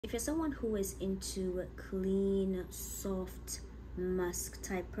If you're someone who is into clean, soft, musk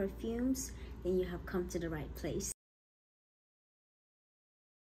type perfumes, then you have come to the right place.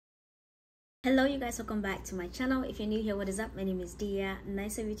 Hello you guys, welcome back to my channel. If you're new here, what is up? My name is Dia.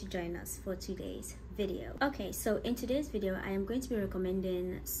 Nice of you to join us for today's video. Okay, so in today's video I am going to be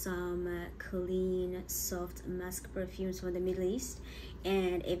recommending some clean, soft musk perfumes from the Middle East.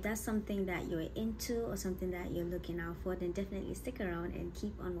 And if that's something that you're into or something that you're looking out for, then definitely stick around and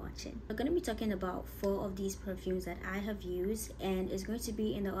keep on watching. We're going to be talking about 4 of these perfumes that I have used, and it's going to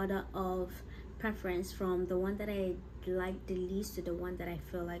be in the order of preference from the one that I like the least to the one that I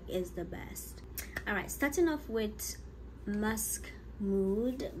feel like is the best. All right, starting off with Musk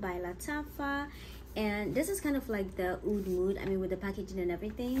Mood by Lattafa, and this is kind of like the oud mood. I mean, with the packaging and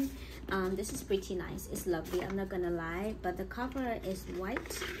everything, this is pretty nice. It's lovely, I'm not gonna lie. But the cover is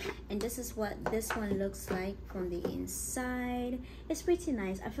white, and this is what this one looks like from the inside. It's pretty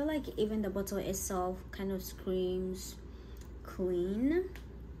nice. I feel like even the bottle itself kind of screams clean.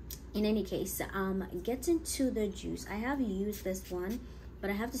 In any case, getting to the juice, I have used this one, but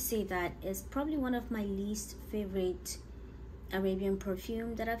I have to say that it's probably one of my least favorite Arabian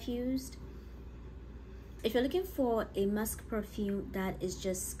perfume that I've used. If you're looking for a musk perfume that is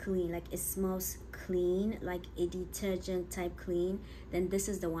just clean, like it smells clean, like a detergent type clean, then this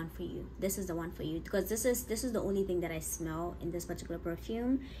is the one for you. This is the one for you, because this is the only thing that I smell in this particular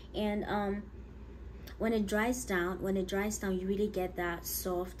perfume. And when it dries down, you really get that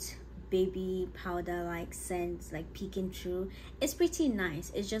soft baby powder like scent, like peeking through. It's pretty nice.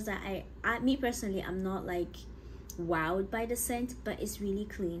 It's just that me personally, I'm not like wowed by the scent, but it's really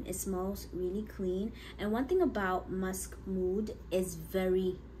clean. It smells really clean. And one thing about Musk Mood is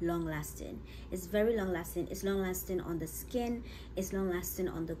very long lasting. It's very long lasting. It's long lasting on the skin, it's long lasting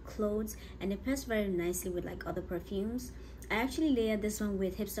on the clothes, and it pairs very nicely with like other perfumes. I actually layered this one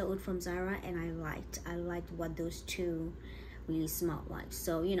with Hipster Oud from Zara, and I liked what those two really smelled like.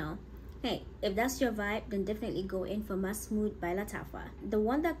 So, you know, hey, if that's your vibe, then definitely go in for Musk Mood by Lattafa. The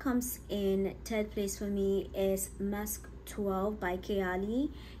one that comes in 3rd place for me is Musk 12 by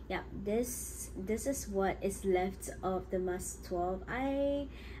Kayali. Yeah, this is what is left of the Musk 12. I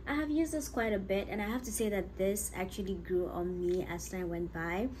have used this quite a bit, and I have to say that this actually grew on me as time went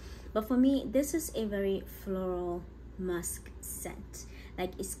by. But for me, this is a very floral musk scent.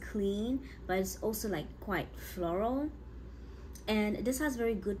 Like, it's clean, but it's also like quite floral, and this has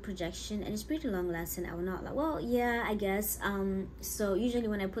very good projection, and it's pretty long lasting. I will not like, well, yeah, I guess. So usually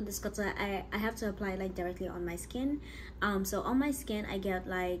when I put this cutter, I have to apply like directly on my skin. So on my skin I get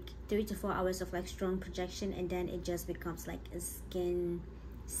like 3 to 4 hours of like strong projection, and then it just becomes like a skin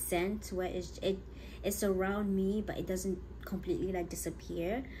scent where it's around me, but it doesn't completely like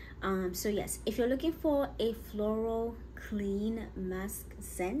disappear. So yes, if you're looking for a floral clean musk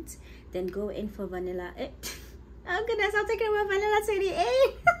scent, then go in for vanilla. Oh goodness, I'm taking away vanilla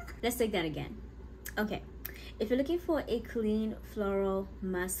 28. Let's take that again. Okay, if you're looking for a clean floral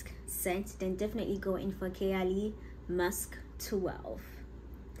musk scent, then definitely go in for Kayali Musk 12.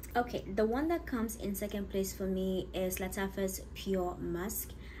 Okay, the one that comes in 2nd place for me is Lattafa's Pure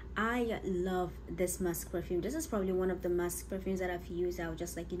Musk. I love this musk perfume. This is probably one of the musk perfumes that I've used. I was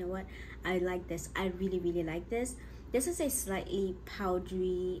just like, you know what, I like this. I really like this. This is a slightly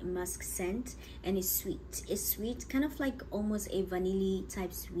powdery musk scent, and it's sweet. It's sweet, kind of like almost a vanilla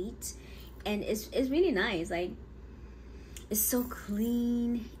type sweet, and it's really nice. Like, it's so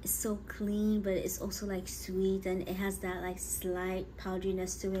clean, but it's also like sweet, and it has that like slight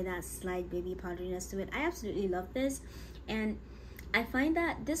powderiness to it, that slight baby powderiness to it. I absolutely love this, and I find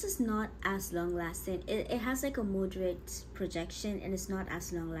that this is not as long lasting. It has like a moderate projection, and it's not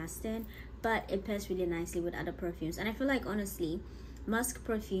as long lasting, but it pairs really nicely with other perfumes. And I feel like, honestly, musk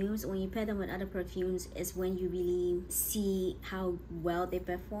perfumes, when you pair them with other perfumes, is when you really see how well they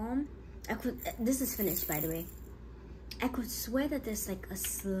perform. This is finished, by the way. I could swear that there's like a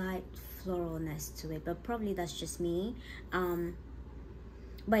slight floralness to it, but probably that's just me.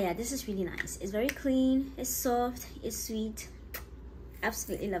 But yeah, this is really nice. It's very clean, it's soft, it's sweet.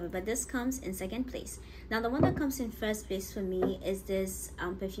 Absolutely love it. But this comes in 2nd place. Now the one that comes in 1st place for me is this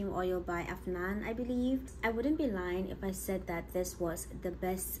perfume oil by Afnan, I believe. I wouldn't be lying if I said that this was the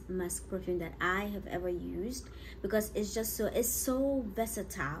best musk perfume that I have ever used, because it's just so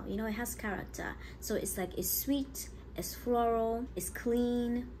versatile. You know, it has character. So it's like, it's sweet, it's floral, it's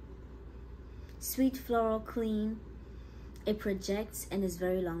clean, sweet, floral, clean. It projects, and is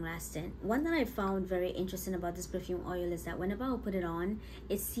very long lasting. One that I found very interesting about this perfume oil is that whenever I put it on,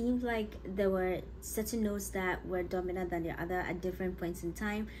 it seemed like there were certain notes that were dominant than the other at different points in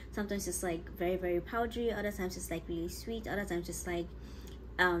time. Sometimes it's like very powdery, other times it's like really sweet, other times it's like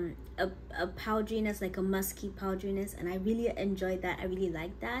a powderiness, like a musky powderiness, and I really enjoyed that. I really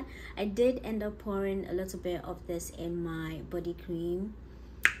like that. I did end up pouring a little bit of this in my body cream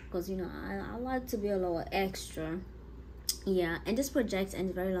because, you know, I like to be a little extra. Yeah, and this projects and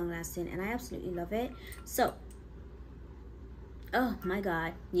is very long lasting, and I absolutely love it. So, oh my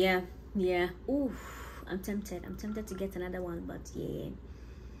god, yeah. Ooh, I'm tempted to get another one, but yeah,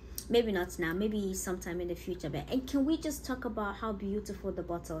 maybe not now, maybe sometime in the future. But, and can we just talk about how beautiful the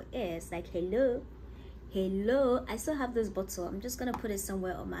bottle is? Like, hello, I still have this bottle. I'm just gonna put it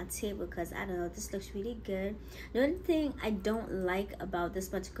somewhere on my table because I don't know, this looks really good. The only thing I don't like about this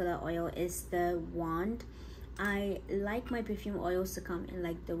particular oil is the wand. I like my perfume oils to come in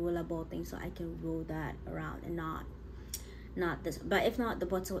like the rollerball thing, so I can roll that around, and not this. But if not, the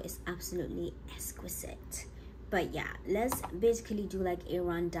bottle is absolutely exquisite. But yeah, let's basically do like a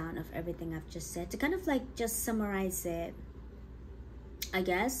rundown of everything I've just said to kind of like just summarize it, I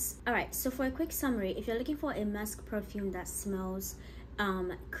guess. All right, so for a quick summary, if you're looking for a Musk perfume that smells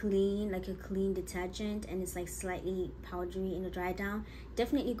clean, like a clean detergent, and it's like slightly powdery in the dry down,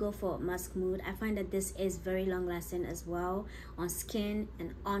 definitely go for Musk Mood. I find that this is very long lasting as well on skin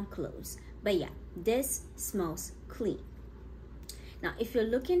and on clothes. But yeah, this smells clean. Now, if you're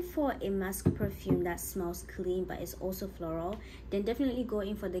looking for a Musk perfume that smells clean but is also floral, then definitely go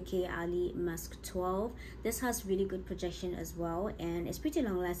in for the Kayali Musk 12. This has really good projection as well, and it's pretty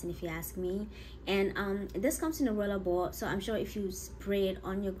long lasting if you ask me. And this comes in a roller ball, so I'm sure if you spray it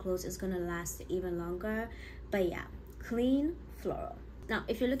on your clothes, it's gonna last even longer. But yeah, clean, floral. Now,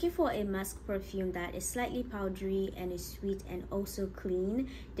 if you're looking for a Musk perfume that is slightly powdery and is sweet and also clean,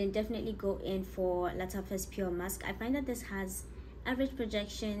 then definitely go in for Lattafa's Pure Musk. I find that this has average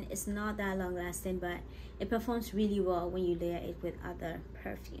projection. It's not that long lasting, but it performs really well when you layer it with other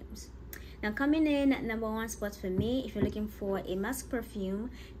perfumes. Now, coming in at #1 spot for me, if you're looking for a Musk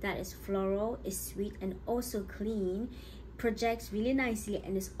perfume that is floral, is sweet, and also clean, projects really nicely,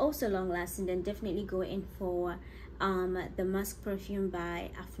 and is also long lasting, then definitely go in for the Musk perfume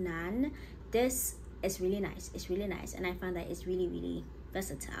by Afnan. This is really nice. It's really nice, and I find that it's really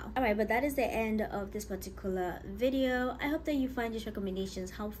versatile. All right, but that is the end of this particular video. I hope that you find these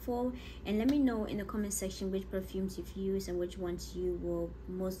recommendations helpful, and let me know in the comment section which perfumes you've used and which ones you will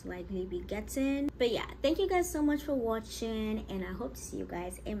most likely be getting. But yeah, thank you guys so much for watching, and I hope to see you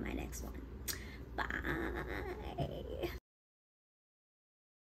guys in my next one. Bye.